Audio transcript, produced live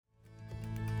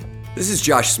This is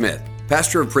Josh Smith,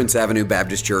 pastor of Prince Avenue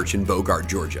Baptist Church in Bogart,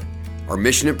 Georgia. Our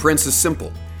mission at Prince is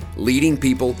simple, leading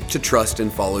people to trust and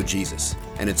follow Jesus.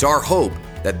 And it's our hope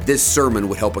that this sermon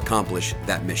would help accomplish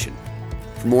that mission.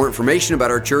 For more information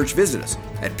about our church, visit us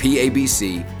at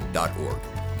pabc.org.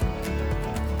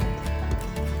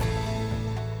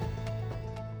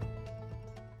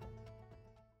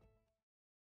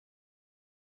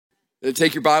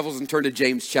 Take your Bibles and turn to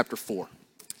James chapter 4.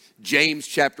 James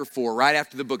chapter 4, right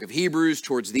after the book of Hebrews,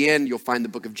 towards the end, you'll find the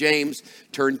book of James.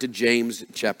 Turn to James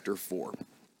chapter 4.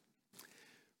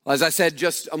 Well, as I said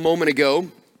just a moment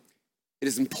ago, it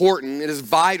is important, it is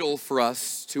vital for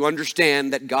us to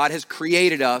understand that God has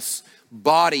created us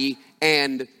body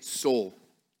and soul.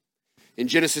 In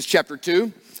Genesis chapter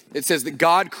 2, it says that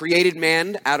God created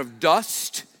man out of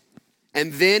dust,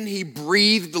 and then he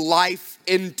breathed life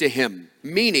into him,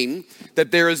 meaning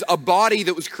that there is a body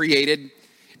that was created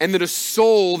and then a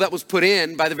soul that was put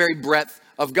in by the very breath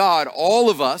of God. All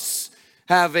of us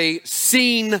have a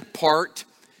seen part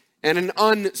and an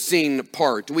unseen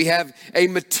part. We have a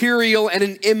material and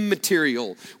an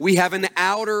immaterial. We have an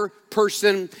outer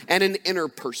person and an inner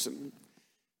person.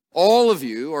 All of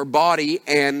you are body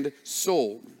and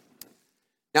soul.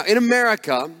 Now in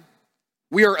America,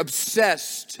 we are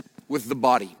obsessed with the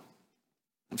body.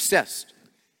 Obsessed.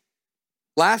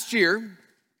 Last year,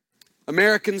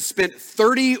 Americans spent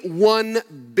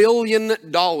 $31 billion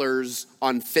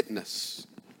on fitness.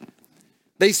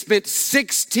 They spent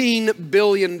 $16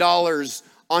 billion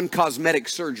on cosmetic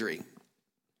surgery,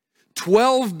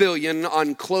 $12 billion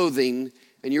on clothing,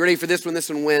 and you ready for this one? This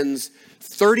one wins,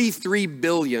 $33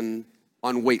 billion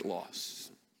on weight loss.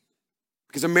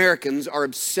 Because Americans are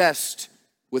obsessed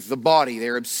with the body.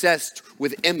 They're obsessed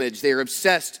with image. They're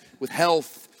obsessed with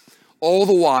health. All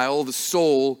the while, the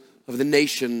soul of the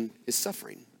nation is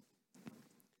suffering.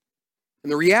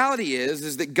 And the reality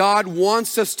is that God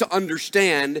wants us to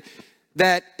understand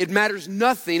that it matters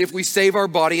nothing if we save our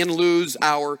body and lose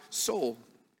our soul.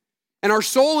 And our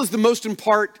soul is the most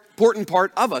important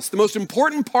part of us. The most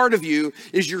important part of you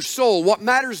is your soul. What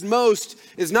matters most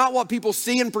is not what people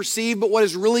see and perceive, but what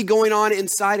is really going on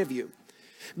inside of you.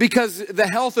 Because the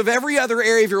health of every other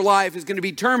area of your life is going to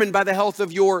be determined by the health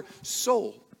of your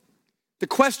soul. The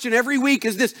question every week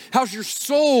is this: how's your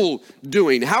soul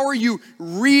doing? How are you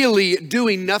really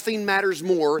doing? Nothing matters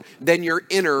more than your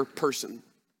inner person.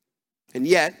 And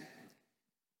yet,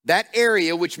 that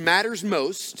area which matters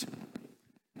most,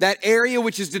 that area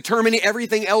which is determining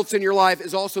everything else in your life,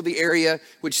 is also the area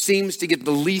which seems to get the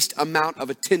least amount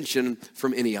of attention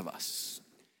from any of us.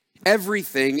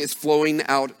 Everything is flowing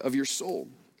out of your soul.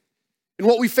 And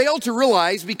what we fail to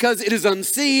realize, because it is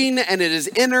unseen and it is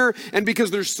inner, and because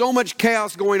there's so much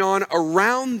chaos going on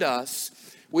around us,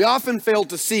 we often fail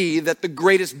to see that the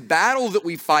greatest battle that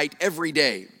we fight every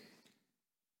day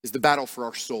is the battle for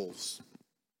our souls.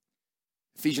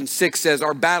 Ephesians 6 says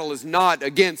our battle is not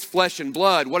against flesh and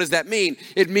blood. What does that mean?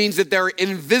 It means that there are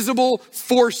invisible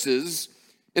forces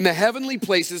in the heavenly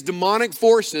places, demonic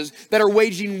forces that are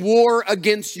waging war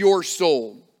against your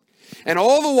soul. And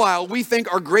all the while, we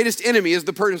think our greatest enemy is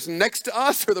the person next to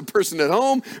us, or the person at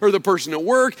home, or the person at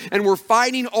work, and we're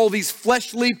fighting all these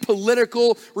fleshly,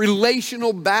 political,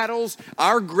 relational battles.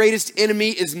 Our greatest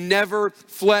enemy is never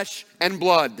flesh and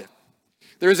blood.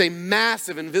 There is a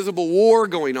massive invisible war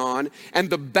going on, and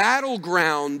the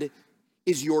battleground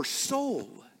is your soul.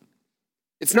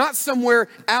 It's not somewhere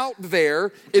out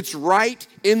there, it's right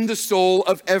in the soul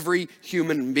of every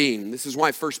human being. This is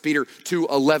why 1 Peter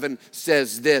 2:11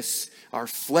 says this: our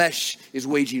flesh is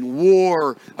waging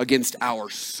war against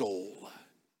our soul.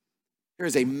 There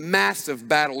is a massive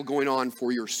battle going on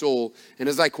for your soul. And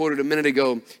as I quoted a minute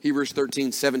ago, Hebrews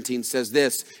 13:17 says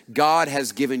this: God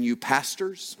has given you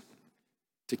pastors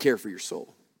to care for your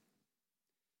soul.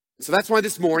 So that's why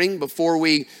this morning, before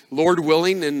we, Lord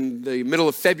willing, in the middle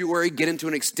of February, get into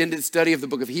an extended study of the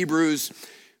book of Hebrews,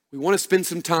 we want to spend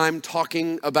some time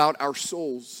talking about our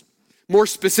souls. More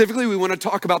specifically, we want to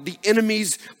talk about the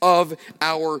enemies of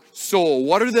our soul.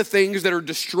 What are the things that are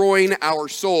destroying our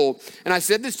soul? And I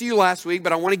said this to you last week,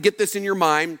 but I want to get this in your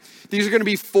mind. These are going to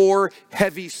be 4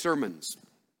 heavy sermons.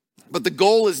 But the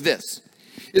goal is this,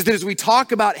 is that as we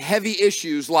talk about heavy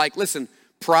issues like, listen,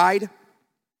 pride,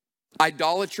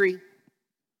 idolatry,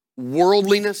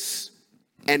 worldliness,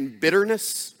 and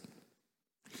bitterness,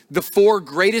 the 4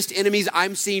 greatest enemies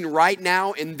I'm seeing right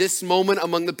now in this moment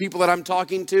among the people that I'm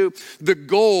talking to, the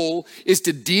goal is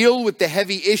to deal with the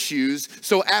heavy issues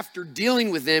so after dealing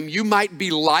with them, you might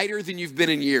be lighter than you've been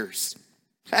in years.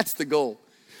 That's the goal.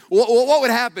 What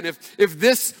would happen if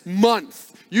this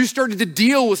month You started to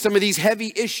deal with some of these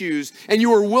heavy issues and you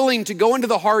were willing to go into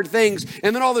the hard things.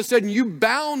 And then all of a sudden you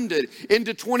bounded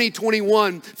into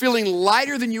 2021 feeling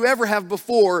lighter than you ever have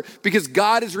before because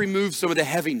God has removed some of the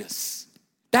heaviness.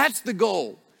 That's the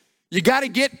goal. You got to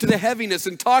get to the heaviness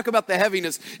and talk about the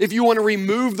heaviness if you want to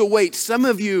remove the weight. Some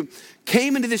of you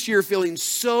came into this year feeling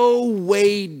so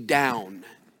weighed down.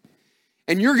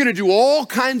 And you're going to do all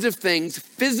kinds of things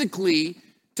physically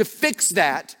to fix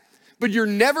that. But you're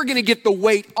never going to get the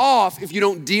weight off if you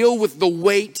don't deal with the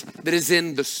weight that is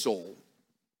in the soul.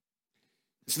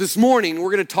 So this morning, we're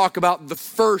going to talk about the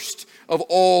first of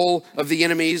all of the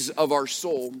enemies of our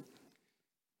soul.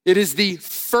 It is the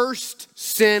first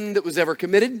sin that was ever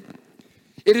committed.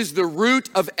 It is the root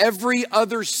of every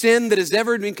other sin that has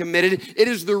ever been committed. It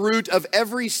is the root of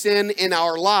every sin in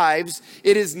our lives.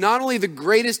 It is not only the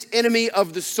greatest enemy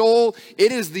of the soul,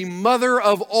 it is the mother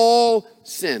of all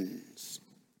sins.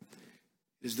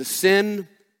 Is the sin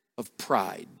of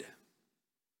pride.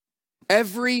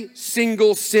 Every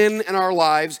single sin in our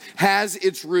lives has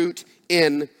its root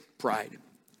in pride.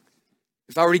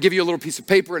 If I were to give you a little piece of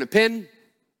paper and a pen,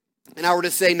 and I were to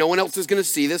say, no one else is going to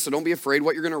see this, so don't be afraid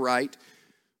what you're going to write.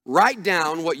 Write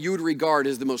down what you would regard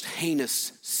as the most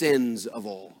heinous sins of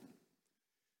all.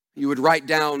 You would write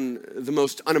down the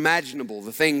most unimaginable,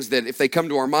 the things that if they come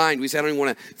to our mind, we say, I don't even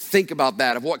want to think about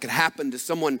that, of what could happen to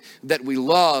someone that we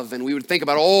love. And we would think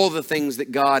about all the things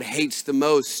that God hates the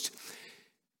most.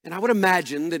 And I would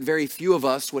imagine that very few of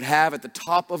us would have at the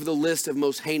top of the list of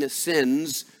most heinous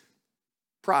sins,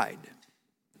 pride.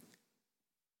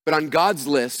 But on God's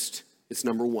list, it's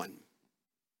number one.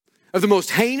 Of the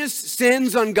most heinous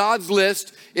sins on God's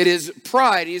list, it is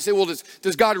pride. And you say, well,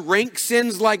 does God rank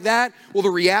sins like that? Well, the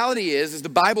reality is the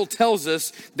Bible tells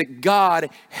us that God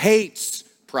hates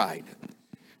pride.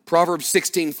 Proverbs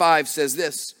 16:5 says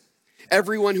this,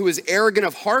 everyone who is arrogant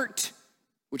of heart,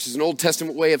 which is an Old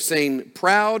Testament way of saying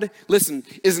proud, listen,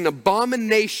 is an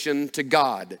abomination to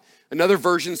God. Another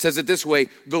version says it this way,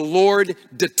 the Lord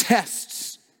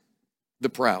detests the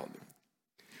proud.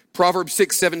 Proverbs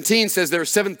 6:17 says there are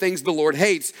 7 things the Lord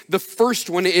hates. The first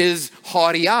one is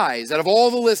haughty eyes. Out of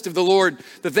all the list of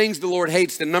the things the Lord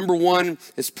hates, the number one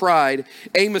is pride.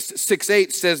 Amos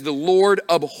 6:8 says the Lord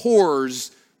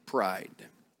abhors pride.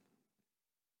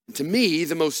 And to me,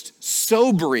 the most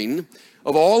sobering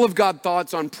of all of God's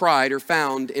thoughts on pride are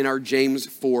found in our James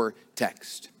 4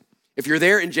 text. If you're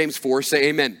there in James 4, say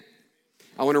amen.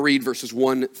 I want to read verses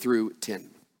 1 through 10.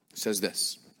 It says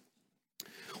this.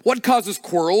 What causes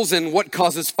quarrels and what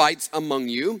causes fights among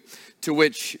you? To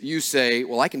which you say,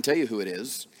 well, I can tell you who it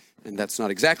is. And that's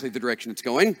not exactly the direction it's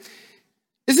going.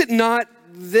 Is it not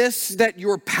this that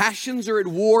your passions are at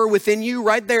war within you?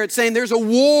 Right there it's saying there's a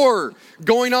war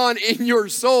going on in your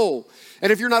soul.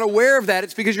 And if you're not aware of that,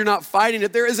 it's because you're not fighting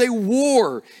it. There is a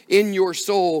war in your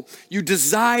soul. You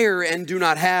desire and do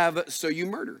not have, so you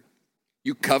murder.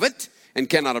 You covet and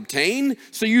cannot obtain,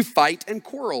 so you fight and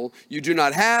quarrel. You do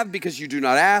not have because you do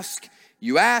not ask.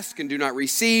 You ask and do not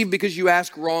receive because you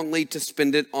ask wrongly to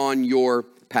spend it on your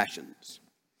passions.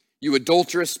 You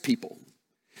adulterous people.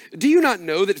 Do you not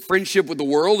know that friendship with the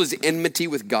world is enmity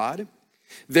with God?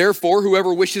 Therefore,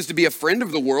 whoever wishes to be a friend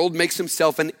of the world makes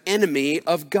himself an enemy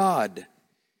of God.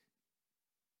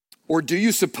 Or do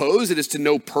you suppose it is to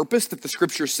no purpose that the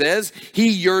scripture says he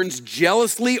yearns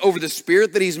jealously over the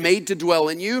spirit that he's made to dwell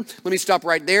in you? Let me stop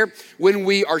right there. When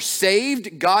we are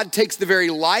saved, God takes the very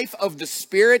life of the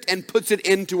spirit and puts it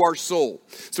into our soul.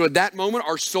 So at that moment,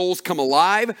 our souls come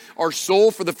alive. Our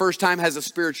soul for the first time has a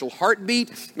spiritual heartbeat.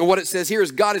 And what it says here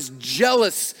is God is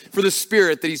jealous for the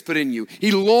spirit that he's put in you.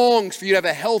 He longs for you to have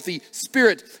a healthy,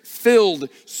 spirit-filled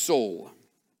soul.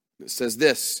 It says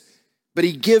this, but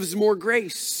he gives more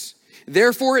grace.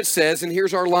 Therefore it says, and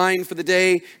here's our line for the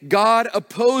day, God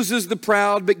opposes the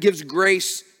proud, but gives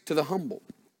grace to the humble.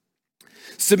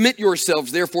 Submit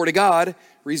yourselves, therefore, to God.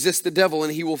 Resist the devil,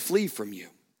 and he will flee from you.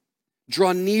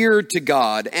 Draw near to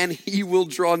God, and he will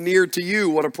draw near to you.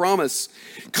 What a promise.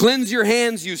 Cleanse your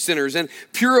hands, you sinners, and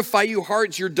purify you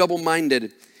hearts, you're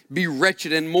double-minded. Be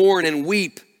wretched and mourn and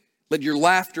weep. Let your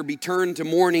laughter be turned to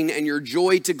mourning and your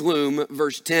joy to gloom.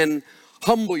 Verse 10,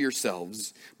 humble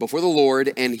yourselves before the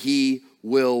Lord, and he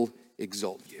will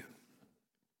exalt you.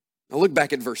 Now look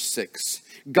back at verse 6.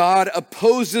 God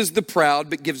opposes the proud,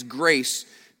 but gives grace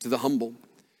to the humble.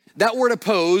 That word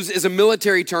oppose is a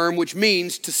military term which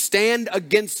means to stand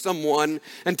against someone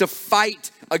and to fight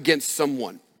against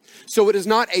someone. So it is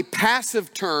not a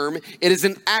passive term, it is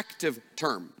an active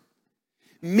term.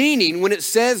 Meaning, when it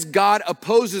says God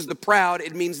opposes the proud,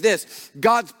 it means this.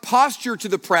 God's posture to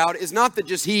the proud is not that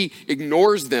just he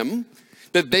ignores them,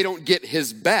 that they don't get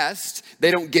his best,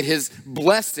 they don't get his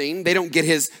blessing, they don't get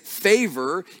his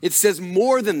favor. It says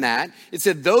more than that. It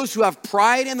said those who have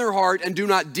pride in their heart and do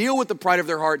not deal with the pride of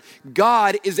their heart,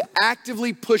 God is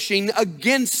actively pushing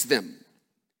against them.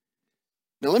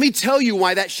 Now let me tell you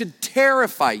why that should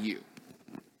terrify you.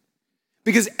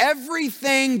 Because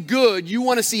everything good you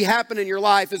want to see happen in your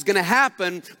life is going to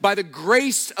happen by the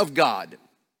grace of God.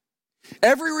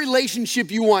 Every relationship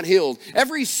you want healed,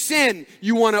 every sin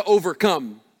you want to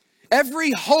overcome,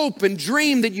 every hope and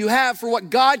dream that you have for what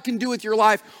God can do with your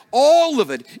life, all of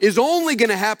it is only going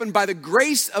to happen by the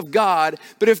grace of God.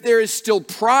 But if there is still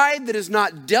pride that is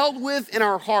not dealt with in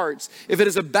our hearts, if it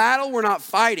is a battle we're not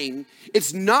fighting,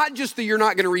 it's not just that you're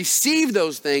not going to receive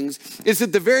those things, it's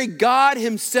that the very God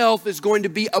himself is going to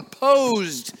be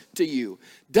opposed to you.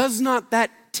 Does not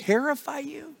that terrify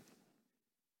you?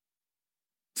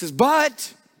 It says,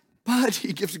 but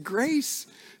he gives grace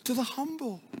to the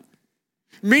humble.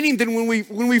 Meaning that when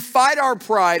we fight our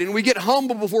pride and we get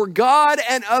humble before God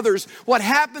and others, what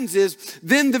happens is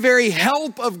then the very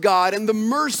help of God and the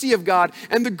mercy of God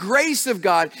and the grace of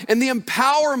God and the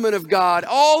empowerment of God,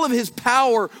 all of his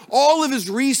power, all of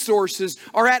his resources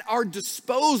are at our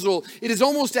disposal. It is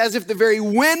almost as if the very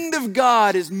wind of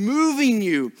God is moving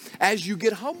you as you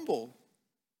get humble.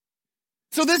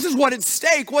 So this is what's at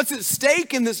stake. What's at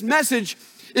stake in this message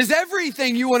is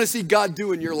everything you want to see God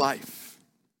do in your life.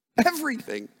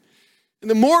 Everything.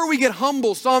 And the more we get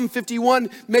humble, Psalm 51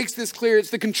 makes this clear.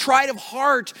 It's the contrite of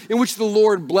heart in which the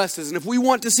Lord blesses. And if we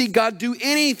want to see God do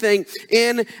anything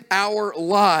in our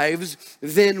lives,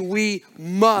 then we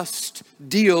must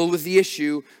deal with the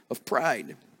issue of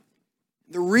pride.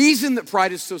 The reason that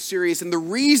pride is so serious and the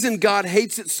reason God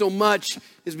hates it so much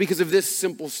is because of this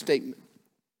simple statement.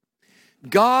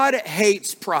 God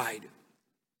hates pride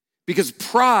because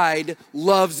pride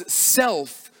loves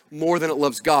self more than it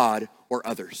loves God or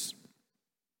others.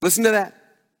 Listen to that.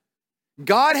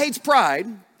 God hates pride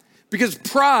because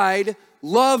pride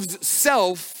loves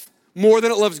self more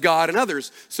than it loves God and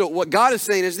others. So what God is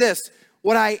saying is this: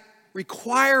 what I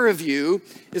require of you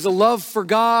is a love for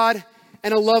God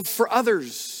and a love for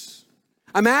others.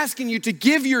 I'm asking you to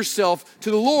give yourself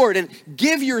to the Lord and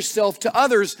give yourself to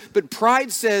others. But pride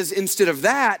says, instead of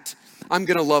that, I'm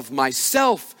going to love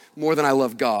myself more than I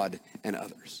love God and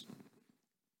others.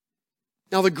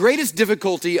 Now, the greatest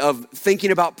difficulty of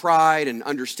thinking about pride and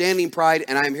understanding pride,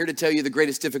 and I'm here to tell you the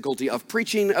greatest difficulty of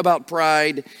preaching about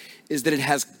pride, is that it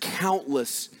has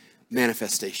countless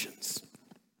manifestations.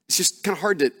 It's just kind of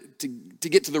hard to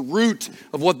get to the root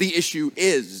of what the issue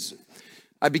is.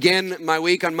 I began my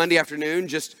week on Monday afternoon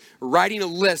just writing a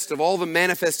list of all the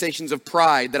manifestations of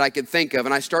pride that I could think of.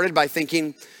 And I started by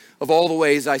thinking of all the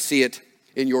ways I see it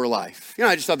in your life. You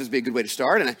know, I just thought this would be a good way to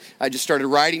start. And I just started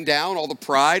writing down all the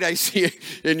pride I see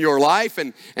in your life.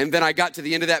 And then I got to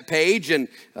the end of that page and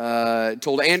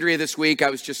told Andrea this week I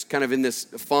was just kind of in this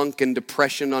funk and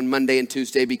depression on Monday and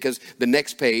Tuesday because the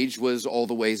next page was all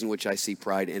the ways in which I see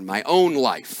pride in my own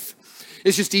life.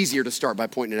 It's just easier to start by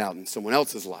pointing it out in someone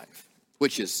else's life,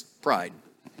 which is pride.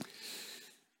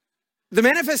 The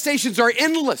manifestations are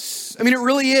endless. I mean, it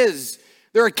really is.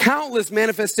 There are countless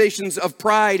manifestations of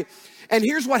pride. And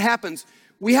here's what happens.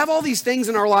 We have all these things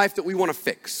in our life that we want to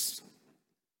fix.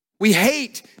 We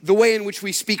hate the way in which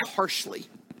we speak harshly.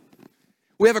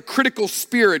 We have a critical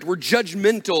spirit. We're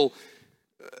judgmental.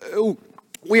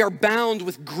 We are bound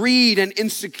with greed and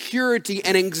insecurity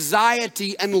and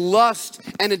anxiety and lust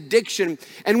and addiction.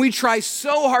 And we try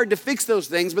so hard to fix those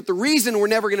things, but the reason we're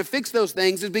never going to fix those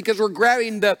things is because we're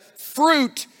grabbing the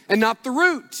fruit and not the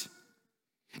root.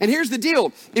 And here's the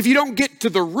deal. If you don't get to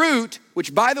the root,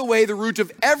 which by the way, the root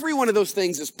of every one of those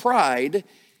things is pride,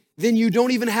 then you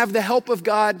don't even have the help of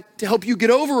God to help you get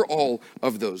over all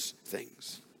of those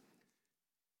things.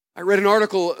 I read an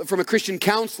article from a Christian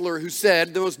counselor who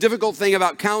said the most difficult thing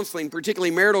about counseling,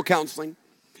 particularly marital counseling,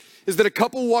 is that a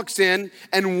couple walks in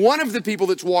and one of the people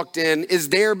that's walked in is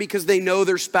there because they know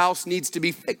their spouse needs to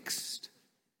be fixed.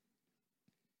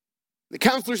 The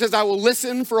counselor says, I will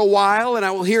listen for a while and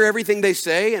I will hear everything they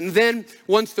say. And then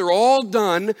once they're all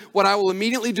done, what I will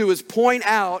immediately do is point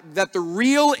out that the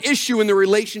real issue in the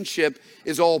relationship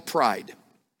is all pride.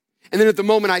 And then at the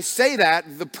moment I say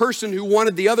that, the person who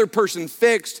wanted the other person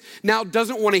fixed now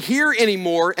doesn't want to hear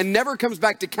anymore and never comes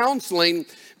back to counseling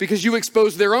because you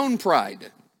expose their own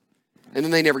pride. And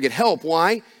then they never get help.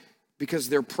 Why? Because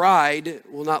their pride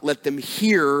will not let them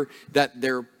hear that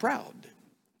they're proud.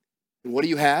 And what do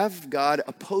you have? God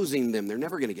opposing them. They're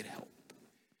never going to get help.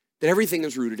 That everything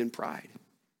is rooted in pride.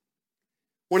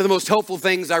 One of the most helpful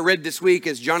things I read this week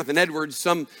is Jonathan Edwards,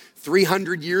 some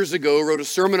 300 years ago, wrote a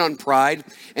sermon on pride,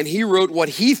 and he wrote what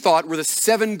he thought were the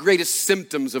 7 greatest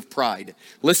symptoms of pride.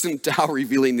 Listen to how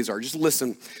revealing these are. Just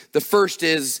listen. The first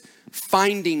is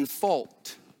finding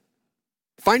fault.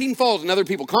 Finding fault in other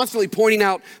people, constantly pointing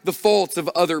out the faults of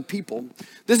other people.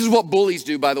 This is what bullies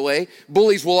do, by the way.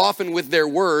 Bullies will often, with their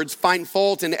words, find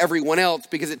fault in everyone else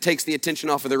because it takes the attention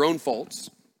off of their own faults.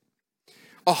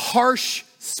 A harsh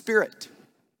spirit.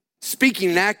 Speaking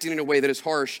and acting in a way that is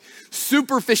harsh.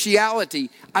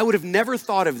 Superficiality. I would have never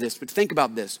thought of this, but think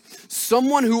about this.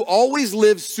 Someone who always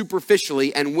lives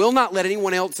superficially and will not let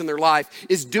anyone else in their life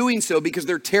is doing so because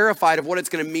they're terrified of what it's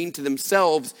going to mean to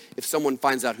themselves if someone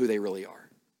finds out who they really are.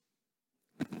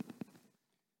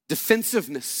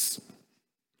 Defensiveness.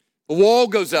 A wall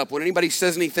goes up when anybody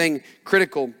says anything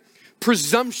critical.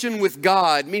 Presumption with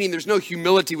God, meaning there's no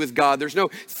humility with God. There's no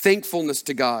thankfulness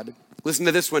to God. Listen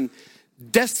to this one.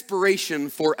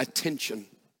 Desperation for attention.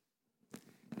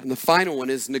 And the final one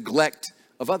is neglect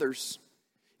of others.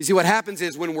 You see, what happens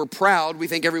is when we're proud, we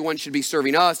think everyone should be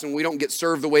serving us, and we don't get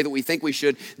served the way that we think we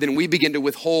should, then we begin to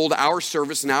withhold our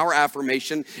service and our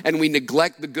affirmation, and we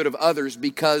neglect the good of others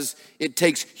because it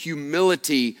takes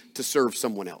humility to serve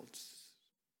someone else.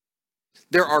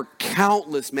 There are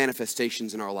countless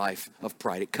manifestations in our life of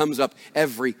pride. It comes up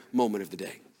every moment of the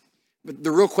day. But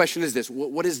the real question is this: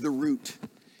 what is the root?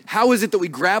 How is it that we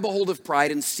grab a hold of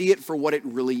pride and see it for what it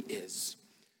really is?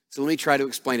 So let me try to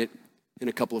explain it in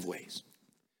a couple of ways.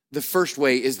 The first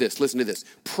way is this. Listen to this.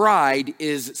 Pride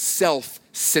is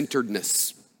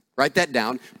self-centeredness. Write that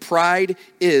down. Pride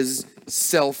is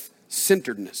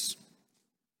self-centeredness.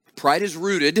 Pride is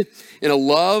rooted in a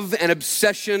love and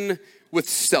obsession with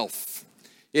self.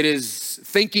 It is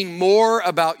thinking more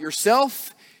about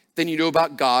yourself than you do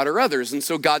about God or others. And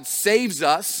so God saves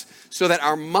us so that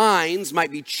our minds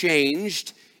might be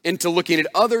changed into looking at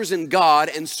others and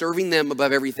God and serving them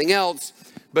above everything else.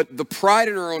 But the pride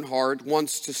in our own heart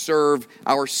wants to serve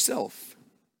ourself.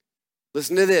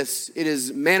 Listen to this. It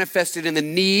is manifested in the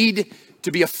need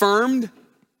to be affirmed,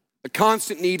 a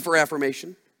constant need for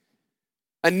affirmation,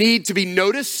 a need to be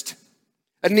noticed,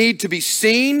 a need to be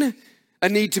seen, a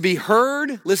need to be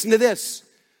heard. Listen to this.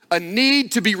 A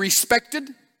need to be respected,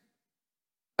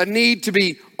 a need to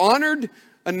be honored,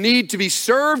 a need to be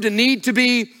served, a need to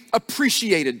be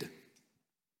appreciated.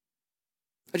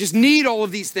 I just need all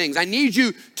of these things. I need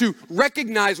you to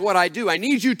recognize what I do. I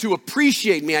need you to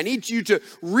appreciate me. I need you to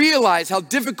realize how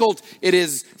difficult it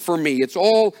is for me. It's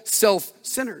all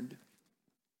self-centered.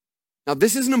 Now,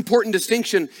 this is an important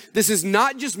distinction. This is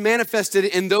not just manifested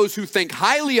in those who think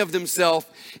highly of themselves.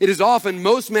 It is often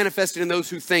most manifested in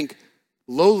those who think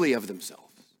lowly of themselves.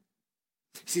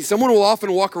 See, someone will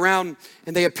often walk around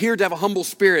and they appear to have a humble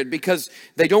spirit because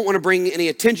they don't want to bring any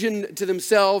attention to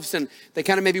themselves, and they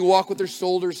kind of maybe walk with their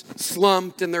shoulders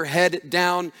slumped and their head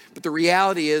down. But the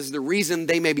reality is the reason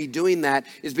they may be doing that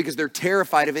is because they're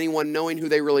terrified of anyone knowing who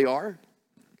they really are.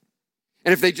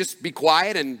 And if they just be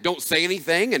quiet and don't say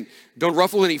anything and don't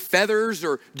ruffle any feathers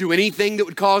or do anything that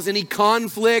would cause any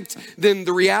conflict, then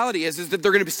the reality is that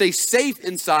they're going to stay safe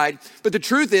inside. But the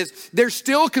truth is they're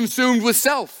still consumed with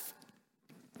self.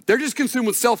 They're just consumed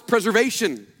with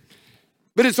self-preservation.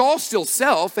 But it's all still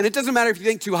self, and it doesn't matter if you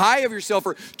think too high of yourself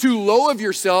or too low of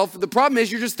yourself. The problem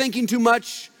is you're just thinking too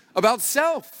much about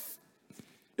self.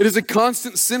 It is a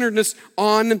constant centeredness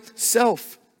on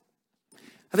self.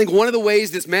 I think one of the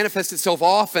ways this manifests itself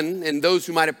often in those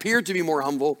who might appear to be more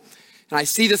humble, and I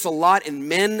see this a lot in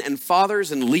men and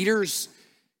fathers and leaders,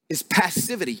 is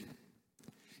passivity.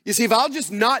 You see, if I'll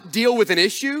just not deal with an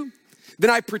issue, then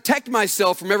I protect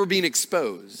myself from ever being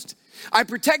exposed. I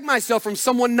protect myself from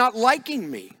someone not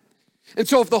liking me. And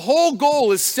so if the whole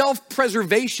goal is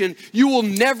self-preservation, you will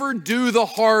never do the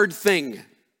hard thing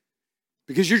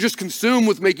because you're just consumed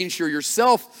with making sure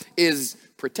yourself is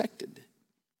protected.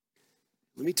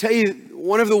 Let me tell you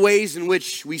one of the ways in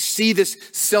which we see this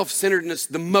self-centeredness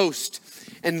the most,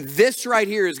 and this right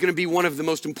here is going to be one of the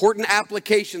most important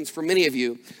applications for many of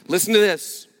you. Listen to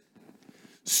this.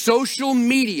 Social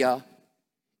media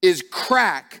is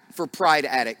crack for pride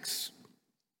addicts.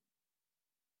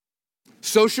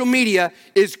 Social media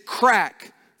is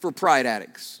crack for pride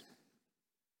addicts.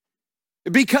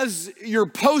 Because you're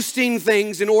posting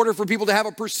things in order for people to have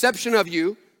a perception of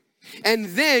you, and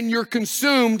then you're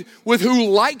consumed with who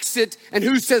likes it and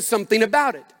who says something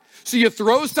about it. So you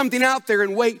throw something out there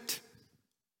and wait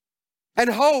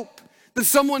and hope that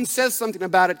someone says something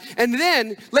about it. And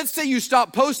then, let's say you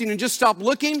stop posting and just stop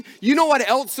looking. You know what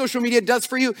else social media does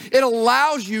for you? It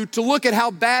allows you to look at how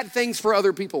bad things for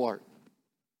other people are.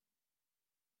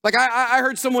 Like I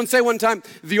heard someone say one time,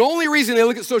 the only reason they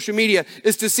look at social media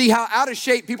is to see how out of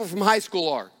shape people from high school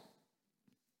are.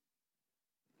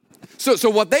 So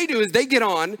what they do is they get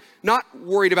on, not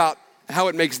worried about how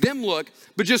it makes them look,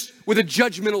 but just with a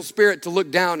judgmental spirit to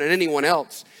look down at anyone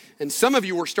else. And some of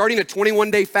you are starting a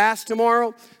 21-day fast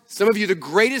tomorrow. Some of you, the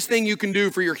greatest thing you can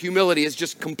do for your humility is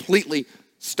just completely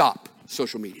stop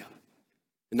social media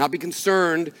and not be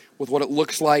concerned with what it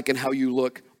looks like and how you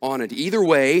look on it. Either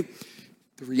way,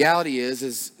 the reality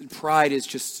is pride is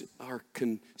just our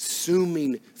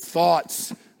consuming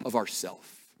thoughts of ourself.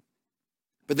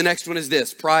 But the next one is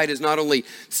this. Pride is not only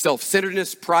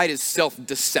self-centeredness, pride is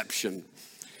self-deception.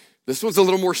 This one's a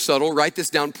little more subtle. Write this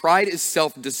down. Pride is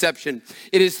self-deception.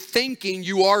 It is thinking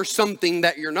you are something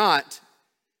that you're not.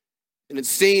 And it's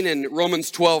seen in Romans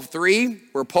 12:3,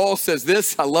 where Paul says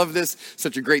this. I love this.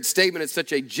 Such a great statement. It's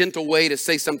such a gentle way to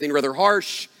say something rather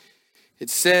harsh. It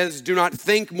says, do not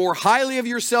think more highly of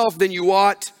yourself than you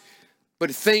ought,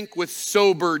 but think with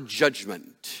sober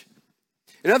judgment.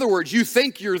 In other words, you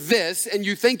think you're this, and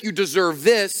you think you deserve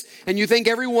this, and you think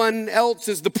everyone else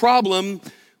is the problem.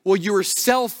 Well, you are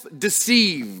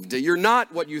self-deceived. You're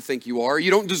not what you think you are.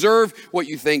 You don't deserve what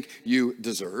you think you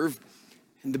deserve.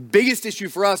 And the biggest issue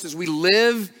for us is we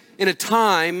live in a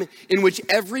time in which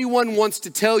everyone wants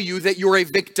to tell you that you're a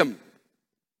victim.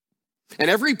 And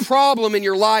every problem in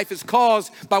your life is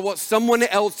caused by what someone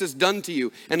else has done to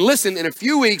you. And listen, in a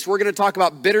few weeks, we're going to talk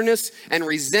about bitterness and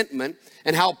resentment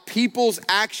and how people's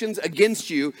actions against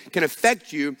you can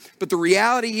affect you. But the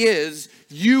reality is,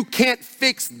 you can't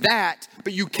fix that,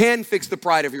 but you can fix the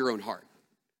pride of your own heart.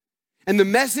 And the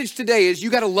message today is you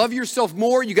got to love yourself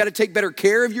more. You got to take better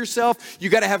care of yourself. You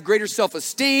got to have greater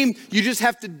self-esteem. You just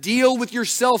have to deal with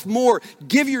yourself more.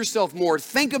 Give yourself more.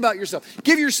 Think about yourself.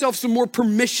 Give yourself some more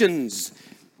permissions.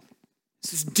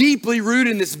 This is deeply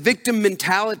rooted in this victim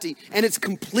mentality, and it's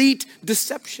complete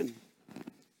deception.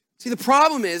 See, the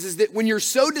problem is that when you're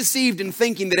so deceived in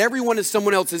thinking that everyone is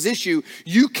someone else's issue,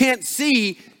 you can't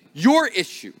see your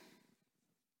issue.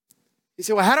 You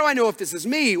say, well, how do I know if this is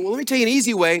me? Well, let me tell you an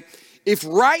easy way. If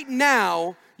right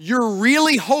now you're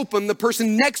really hoping the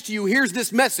person next to you hears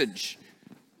this message,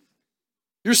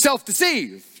 you're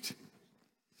self-deceived.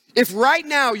 If right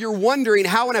now you're wondering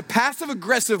how in a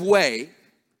passive-aggressive way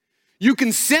you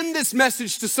can send this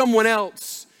message to someone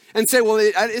else and say, well,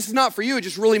 it's not for you, it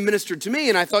just really ministered to me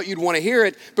and I thought you'd want to hear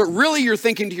it, but really you're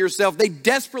thinking to yourself, they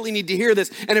desperately need to hear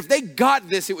this, and if they got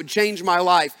this, it would change my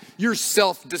life. You're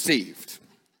self-deceived.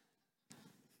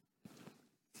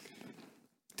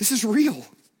 This is real.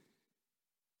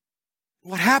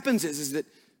 What happens is that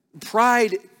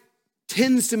pride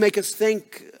tends to make us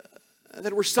think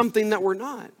that we're something that we're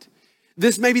not.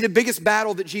 This may be the biggest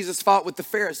battle that Jesus fought with the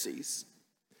Pharisees.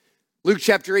 Luke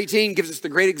chapter 18 gives us the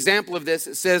great example of this.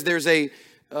 It says there's a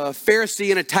Pharisee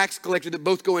and a tax collector that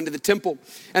both go into the temple.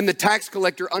 And the tax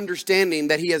collector, understanding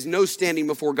that he has no standing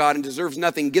before God and deserves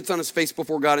nothing, gets on his face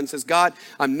before God and says, God,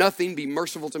 I'm nothing. Be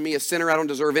merciful to me, a sinner. I don't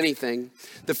deserve anything.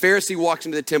 The Pharisee walks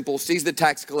into the temple, sees the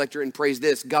tax collector and prays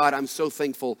this, God, I'm so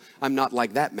thankful I'm not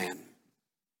like that man.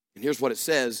 And here's what it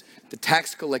says. The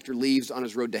tax collector leaves on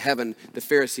his road to heaven. The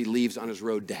Pharisee leaves on his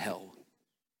road to hell.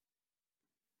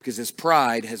 Because his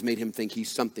pride has made him think he's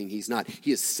something he's not.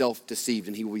 He is self-deceived,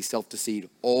 and he will be self-deceived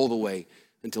all the way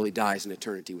until he dies in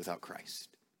eternity without Christ.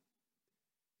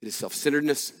 It is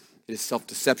self-centeredness. It is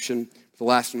self-deception. The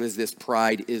last one is this.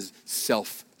 Pride is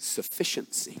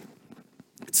self-sufficiency.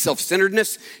 It's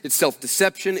self-centeredness. It's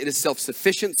self-deception. It is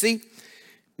self-sufficiency,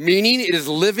 meaning it is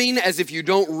living as if you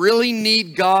don't really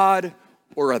need God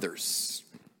or others.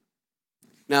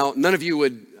 Now, none of you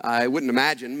would, I wouldn't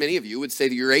imagine, many of you would say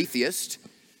that you're atheist.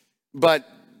 But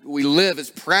we live as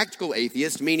practical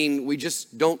atheists, meaning we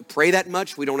just don't pray that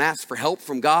much. We don't ask for help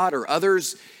from God or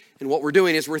others. And what we're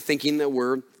doing is we're thinking that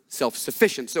we're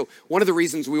self-sufficient. So one of the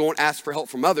reasons we won't ask for help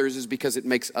from others is because it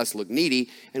makes us look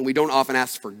needy. And we don't often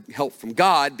ask for help from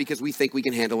God because we think we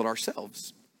can handle it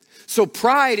ourselves. So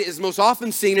pride is most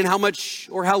often seen in how much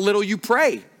or how little you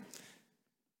pray.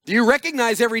 Do you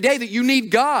recognize every day that you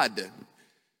need God?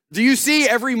 Do you see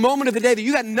every moment of the day that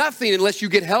you got nothing unless you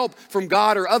get help from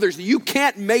God or others, that you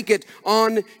can't make it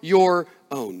on your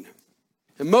own?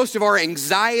 And most of our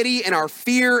anxiety and our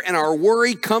fear and our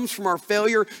worry comes from our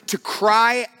failure to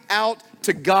cry out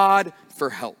to God for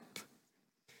help.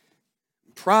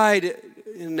 Pride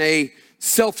in a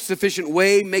self-sufficient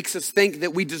way makes us think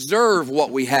that we deserve what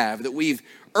we have, that we've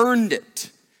earned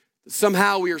it.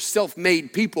 Somehow we are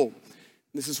self-made people.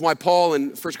 This is why Paul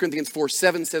in 1 Corinthians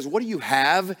 4:7 says, what do you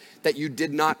have that you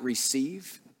did not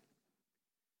receive?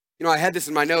 You know, I had this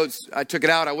in my notes. I took it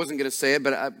out. I wasn't going to say it,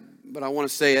 but I want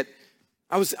to say it.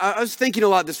 I was thinking a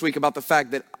lot this week about the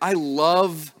fact that I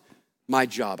love my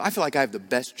job. I feel like I have the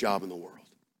best job in the world.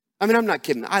 I mean, I'm not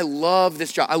kidding. I love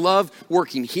this job. I love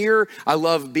working here. I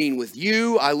love being with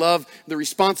you. I love the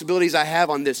responsibilities I have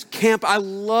on this camp. I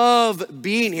love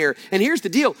being here. And here's the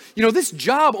deal. You know, this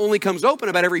job only comes open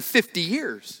about every 50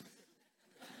 years.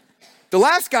 The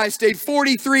last guy stayed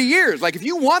 43 years. Like, if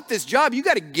you want this job, you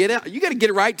got to get it. You got to get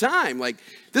it right time. Like,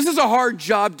 this is a hard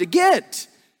job to get.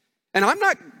 And I'm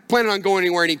not planning on going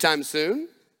anywhere anytime soon.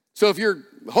 So if you're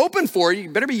hoping for it, you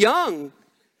better be young.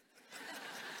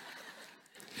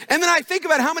 And then I think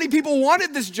about how many people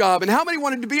wanted this job and how many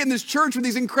wanted to be in this church with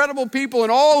these incredible people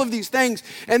and all of these things.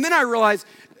 And then I realize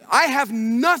I have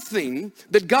nothing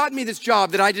that got me this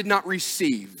job that I did not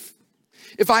receive.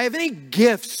 If I have any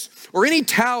gifts or any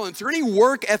talents or any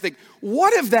work ethic,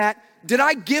 what of that did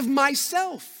I give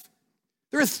myself?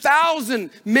 There are 1,000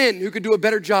 men who could do a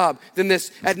better job than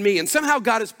this at me. And somehow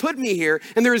God has put me here,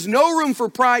 and there is no room for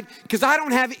pride because I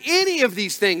don't have any of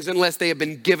these things unless they have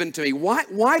been given to me. Why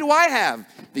do I have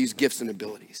these gifts and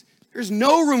abilities? There's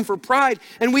no room for pride,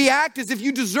 and we act as if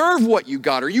you deserve what you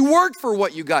got or you worked for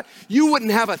what you got. You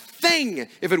wouldn't have a thing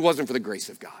if it wasn't for the grace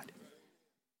of God.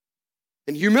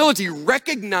 And humility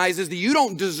recognizes that you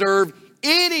don't deserve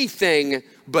anything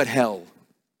but hell.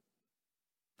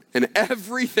 And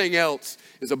everything else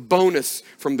is a bonus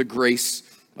from the grace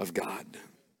of God.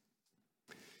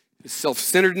 It is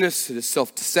self-centeredness, it is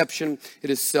self-deception, it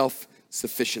is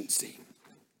self-sufficiency.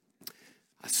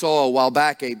 I saw a while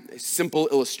back a simple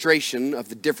illustration of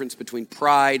the difference between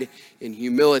pride and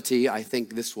humility. I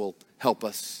think this will help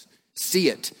us see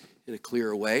it in a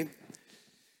clearer way.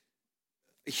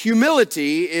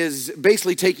 Humility is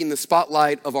basically taking the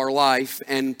spotlight of our life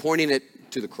and pointing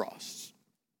it to the cross.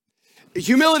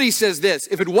 Humility says this: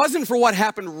 if it wasn't for what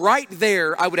happened right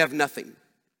there, I would have nothing.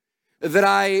 That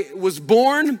I was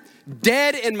born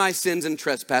dead in my sins and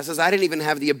trespasses. I didn't even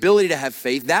have the ability to have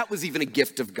faith. That was even a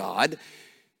gift of God.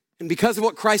 And because of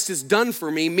what Christ has done for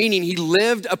me, meaning he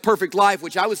lived a perfect life,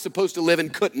 which I was supposed to live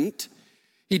and couldn't.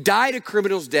 He died a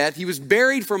criminal's death. He was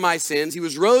buried for my sins. He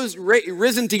was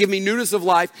risen to give me newness of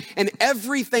life. And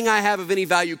everything I have of any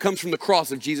value comes from the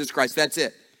cross of Jesus Christ. That's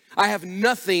it. I have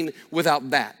nothing without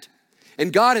that.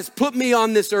 And God has put me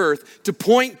on this earth to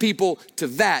point people to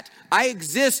that. I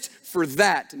exist for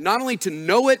that, not only to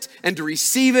know it and to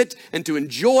receive it and to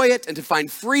enjoy it and to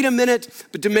find freedom in it,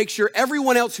 but to make sure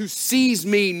everyone else who sees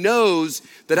me knows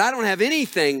that I don't have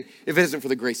anything if it isn't for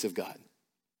the grace of God.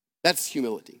 That's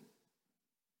humility.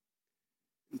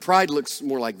 And pride looks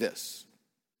more like this.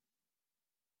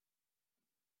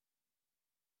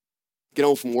 Get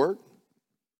home from work.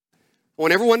 I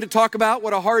want everyone to talk about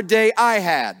what a hard day I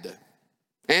had.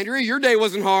 Andrea, your day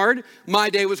wasn't hard. My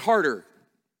day was harder.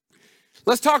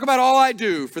 Let's talk about all I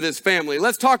do for this family.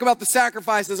 Let's talk about the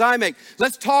sacrifices I make.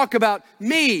 Let's talk about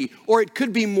me. Or it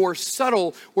could be more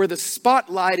subtle, where the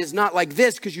spotlight is not like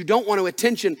this because you don't want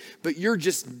attention, but you're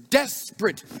just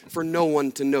desperate for no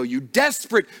one to know you.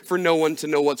 Desperate for no one to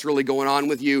know what's really going on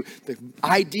with you. The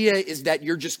idea is that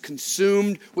you're just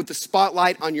consumed with the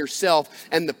spotlight on yourself,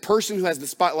 and the person who has the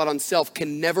spotlight on self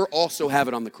can never also have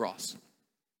it on the cross.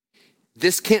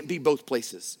 This can't be both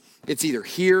places. It's either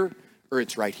here or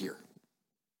it's right here.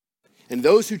 And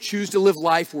those who choose to live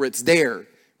life where it's there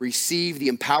receive the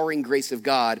empowering grace of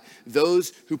God.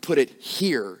 Those who put it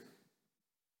here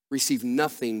receive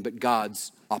nothing but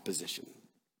God's opposition.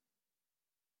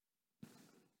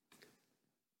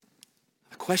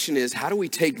 The question is, how do we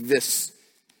take this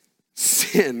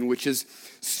sin, which is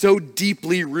so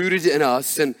deeply rooted in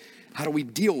us, and how do we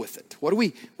deal with it? What do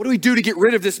we do to get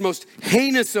rid of this most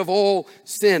heinous of all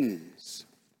sins?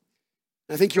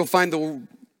 I think you'll find the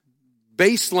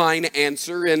baseline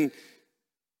answer in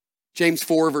James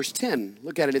 4, verse 10.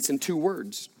 Look at it, it's in 2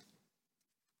 words.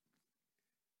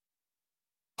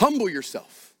 Humble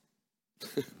yourself.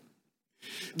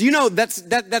 Do you know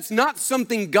that's not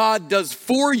something God does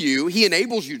for you? He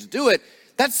enables you to do it.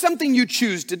 That's something you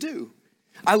choose to do.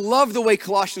 I love the way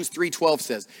Colossians 3:12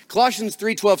 says. Colossians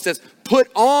 3:12 says, put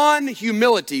on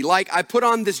humility. Like I put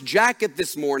on this jacket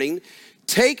this morning.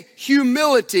 Take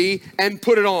humility and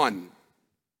put it on.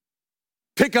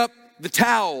 Pick up the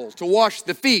towel to wash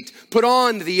the feet. Put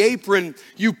on the apron.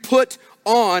 You put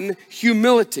on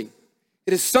humility.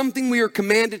 It is something we are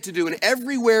commanded to do. And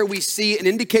everywhere we see an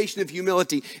indication of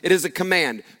humility, it is a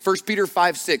command. 1 Peter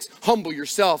 5:6, humble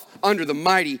yourself under the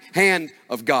mighty hand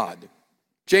of God.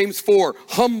 James 4,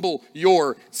 humble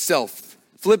yourself.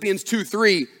 Philippians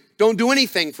 2:3, don't do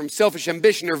anything from selfish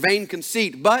ambition or vain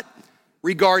conceit, but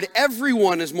regard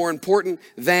everyone as more important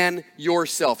than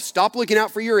yourself. Stop looking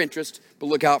out for your interest, but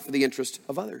look out for the interest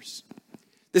of others.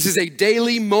 This is a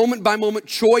daily, moment-by-moment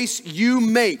choice you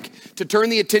make to turn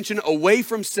the attention away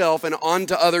from self and on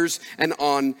to others and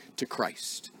on to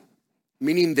Christ.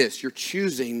 Meaning this, you're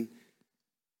choosing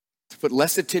to put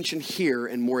less attention here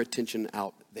and more attention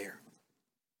out there.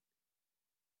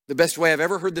 The best way I've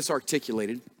ever heard this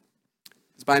articulated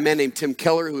is by a man named Tim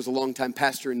Keller, who was a longtime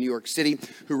pastor in New York City,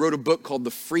 who wrote a book called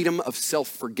The Freedom of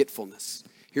Self-Forgetfulness.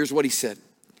 Here's what he said.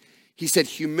 He said,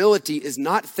 humility is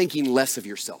not thinking less of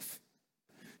yourself.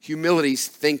 Humility is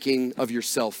thinking of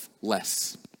yourself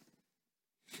less.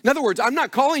 In other words, I'm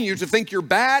not calling you to think you're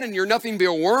bad and you're nothing but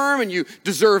a worm and you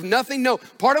deserve nothing. No,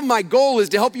 part of my goal is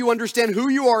to help you understand who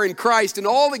you are in Christ and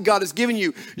all that God has given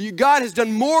you. God has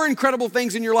done more incredible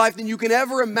things in your life than you can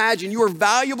ever imagine. You are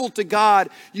valuable to God.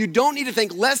 You don't need to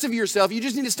think less of yourself. You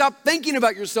just need to stop thinking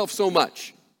about yourself so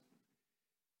much.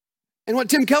 And what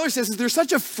Tim Keller says is there's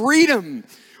such a freedom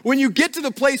when you get to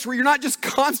the place where you're not just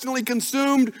constantly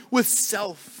consumed with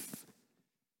self.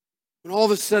 When all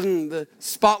of a sudden the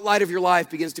spotlight of your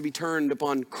life begins to be turned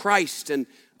upon Christ and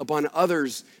upon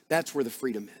others, that's where the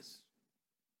freedom is.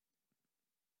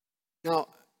 Now,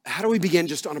 how do we begin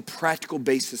just on a practical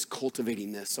basis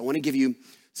cultivating this? I want to give you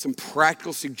some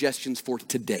practical suggestions for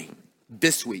today,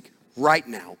 this week, right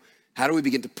now. How do we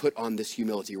begin to put on this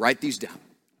humility? Write these down.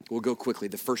 We'll go quickly.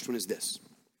 The first one is this,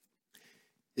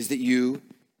 is that you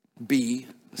be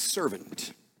a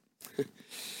servant.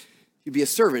 You be a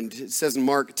servant. It says in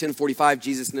Mark 10:45,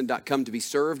 Jesus did not come to be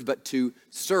served, but to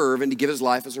serve and to give his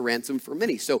life as a ransom for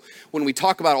many. So when we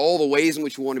talk about all the ways in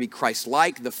which we want to be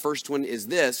Christ-like, the first one is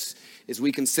this, is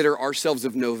we consider ourselves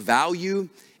of no value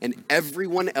and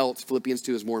everyone else, Philippians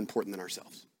 2, is more important than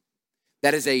ourselves.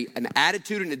 That is an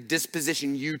attitude and a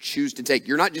disposition you choose to take.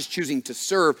 You're not just choosing to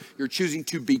serve, you're choosing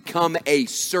to become a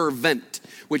servant,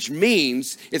 which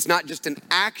means it's not just an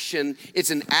action, it's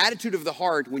an attitude of the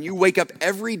heart when you wake up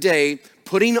every day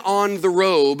putting on the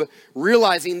robe,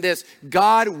 realizing this,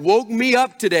 God woke me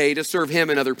up today to serve him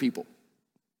and other people.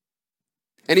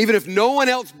 And even if no one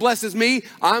else blesses me,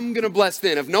 I'm going to bless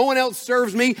them. If no one else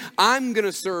serves me, I'm going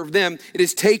to serve them. It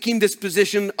is taking this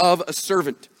position of a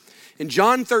servant. In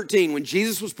John 13, when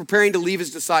Jesus was preparing to leave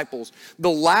his disciples, the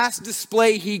last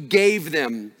display he gave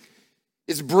them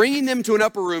is bringing them to an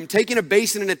upper room, taking a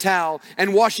basin and a towel,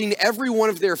 and washing every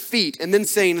one of their feet, and then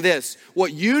saying this,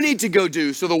 what you need to go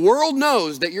do so the world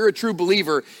knows that you're a true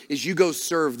believer is you go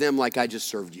serve them like I just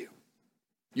served you.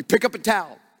 You pick up a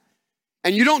towel,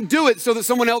 and you don't do it so that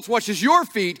someone else washes your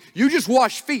feet, you just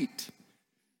wash feet.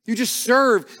 You just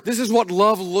serve. This is what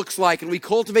love looks like. And we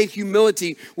cultivate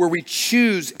humility where we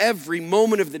choose every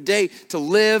moment of the day to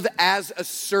live as a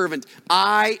servant.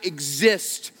 I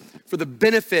exist for the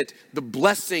benefit, the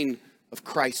blessing of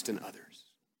Christ and others.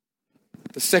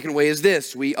 The second way is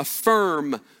this. We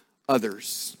affirm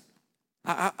others.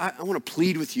 I want to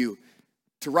plead with you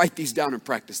to write these down and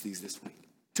practice these this week.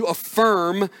 To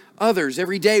affirm others.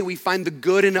 Every day we find the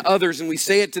good in others and we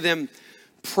say it to them.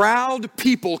 Proud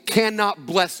people cannot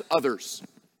bless others.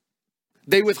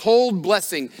 They withhold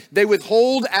blessing. They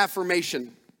withhold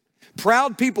affirmation.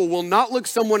 Proud people will not look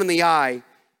someone in the eye,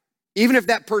 even if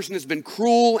that person has been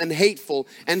cruel and hateful,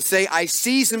 and say, I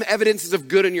see some evidences of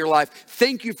good in your life.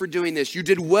 Thank you for doing this. You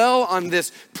did well on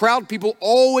this. Proud people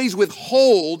always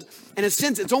withhold. In a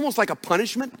sense, it's almost like a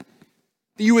punishment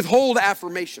that you withhold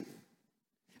affirmation.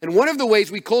 And one of the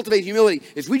ways we cultivate humility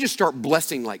is we just start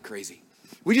blessing like crazy.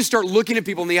 We just start looking at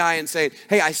people in the eye and saying,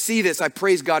 hey, I see this. I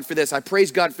praise God for this. I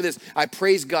praise God for this. I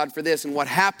praise God for this. And what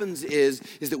happens is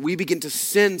that we begin to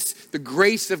sense the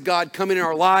grace of God coming in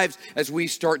our lives as we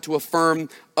start to affirm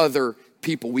other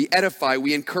people. We edify,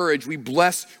 we encourage, we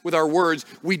bless with our words.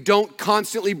 We don't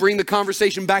constantly bring the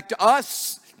conversation back to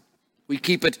us. We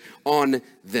keep it on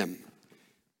them.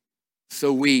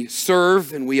 So we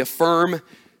serve and we affirm.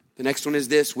 The next one is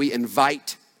this. We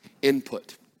invite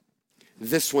input.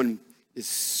 This one is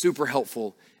super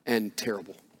helpful and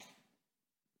terrible.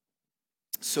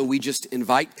 So we just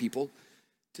invite people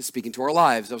to speak into our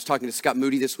lives. I was talking to Scott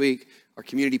Moody this week, our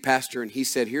community pastor, and he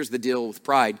said, here's the deal with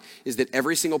pride, is that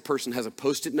every single person has a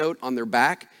Post-it note on their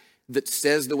back that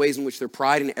says the ways in which they're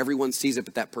pride, and everyone sees it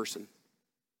but that person.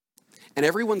 And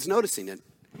everyone's noticing it,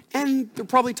 and they're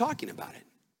probably talking about it.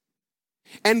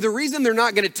 And the reason they're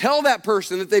not going to tell that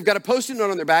person that they've got a Post-it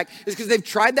note on their back is because they've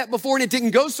tried that before and it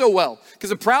didn't go so well.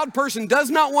 Because a proud person does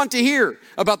not want to hear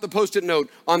about the Post-it note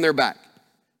on their back.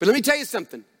 But let me tell you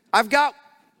something. I've got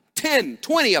 10,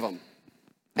 20 of them.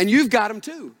 And you've got them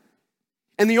too.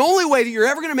 And the only way that you're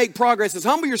ever going to make progress is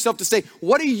humble yourself to say,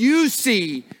 what do you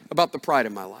see about the pride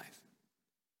in my life?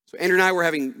 So Andrew and I were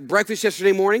having breakfast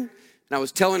yesterday morning, and I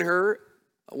was telling her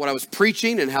what I was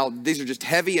preaching and how these are just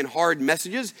heavy and hard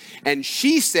messages. And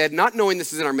she said, not knowing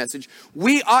this is in our message,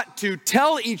 we ought to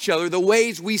tell each other the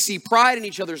ways we see pride in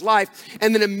each other's life.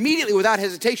 And then immediately, without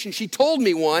hesitation, she told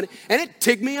me one, and it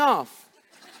ticked me off.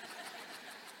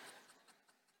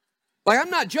 Like, I'm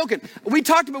not joking. We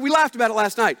laughed about it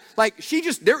last night. Like,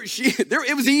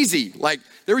 it was easy. Like,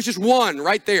 there was just one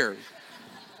right there.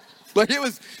 Like,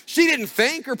 she didn't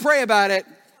think or pray about it.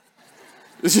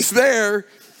 It was just there.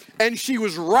 And she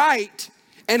was right,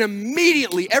 and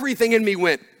immediately everything in me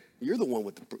went, you're the one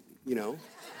with the,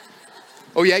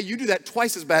 Oh yeah, you do that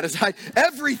twice as bad as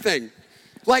everything.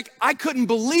 Like, I couldn't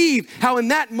believe how in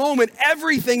that moment,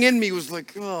 everything in me was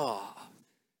like, oh,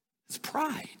 it's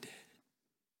pride.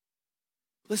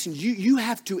 Listen, you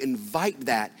have to invite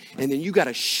that, and then you got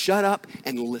to shut up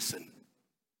and listen.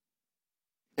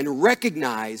 And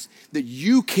recognize that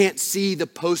you can't see the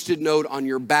Post-it note on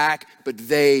your back, but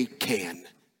they can.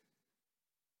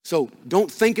 So don't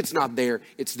think it's not there,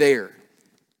 it's there.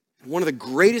 And one of the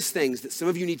greatest things that some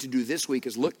of you need to do this week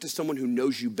is look to someone who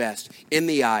knows you best in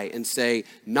the eye and say,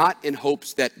 not in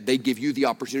hopes that they give you the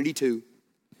opportunity to,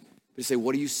 but say,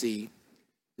 what do you see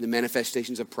in the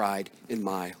manifestations of pride in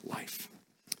my life?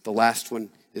 The last one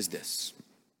is this.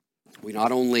 We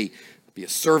not only be a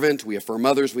servant, we affirm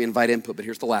others, we invite input, but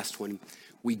here's the last one.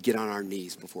 We get on our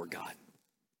knees before God.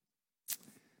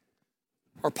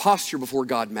 Our posture before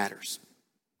God matters.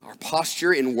 Our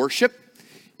posture in worship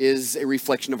is a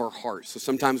reflection of our heart. So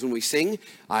sometimes when we sing,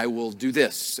 I will do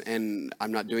this, and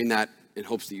I'm not doing that in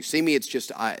hopes that you see me. It's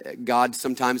just God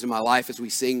sometimes in my life as we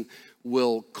sing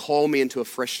will call me into a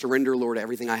fresh surrender. Lord,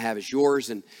 everything I have is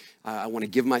yours, and I want to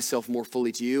give myself more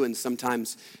fully to you. And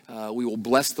sometimes we will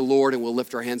bless the Lord, and we'll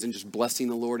lift our hands and just blessing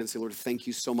the Lord and say, Lord, thank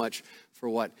you so much for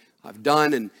what I've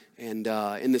done. And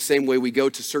in the same way, we go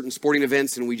to certain sporting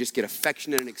events and we just get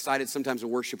affectionate and excited. Sometimes in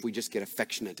worship, we just get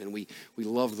affectionate and we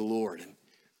love the Lord. And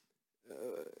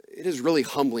it is really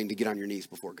humbling to get on your knees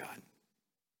before God.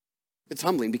 It's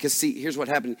humbling because, see, here's what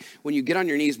happened. When you get on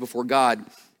your knees before God,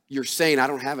 you're saying, I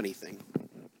don't have anything.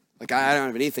 Like, I don't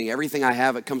have anything. Everything I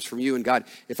have, it comes from you. And God,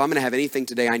 if I'm going to have anything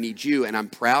today, I need you. And I'm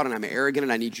proud and I'm arrogant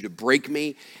and I need you to break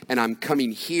me. And I'm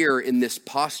coming here in this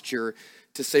posture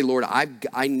to say, Lord,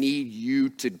 I need you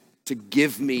to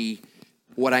give me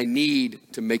what I need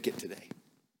to make it today.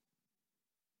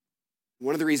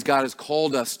 One of the reasons God has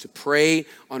called us to pray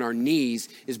on our knees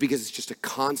is because it's just a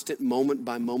constant moment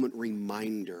by moment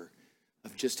reminder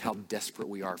of just how desperate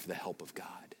we are for the help of God.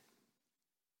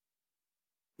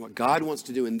 What God wants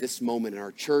to do in this moment in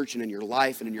our church and in your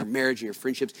life and in your marriage and your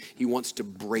friendships, he wants to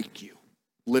break you.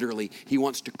 Literally, he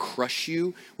wants to crush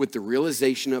you with the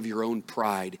realization of your own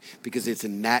pride because it's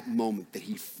in that moment that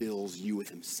he fills you with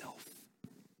himself.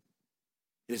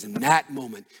 It is in that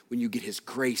moment when you get his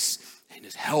grace and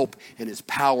his help and his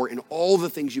power and all the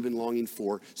things you've been longing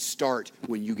for start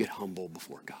when you get humble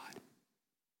before God.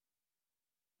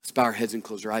 Let's bow our heads and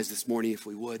close our eyes this morning if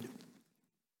we would.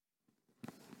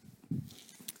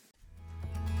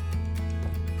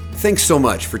 Thanks so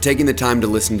much for taking the time to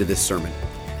listen to this sermon.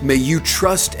 May you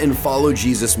trust and follow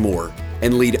Jesus more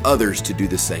and lead others to do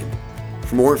the same.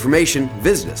 For more information,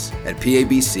 visit us at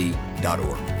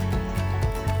pabc.org.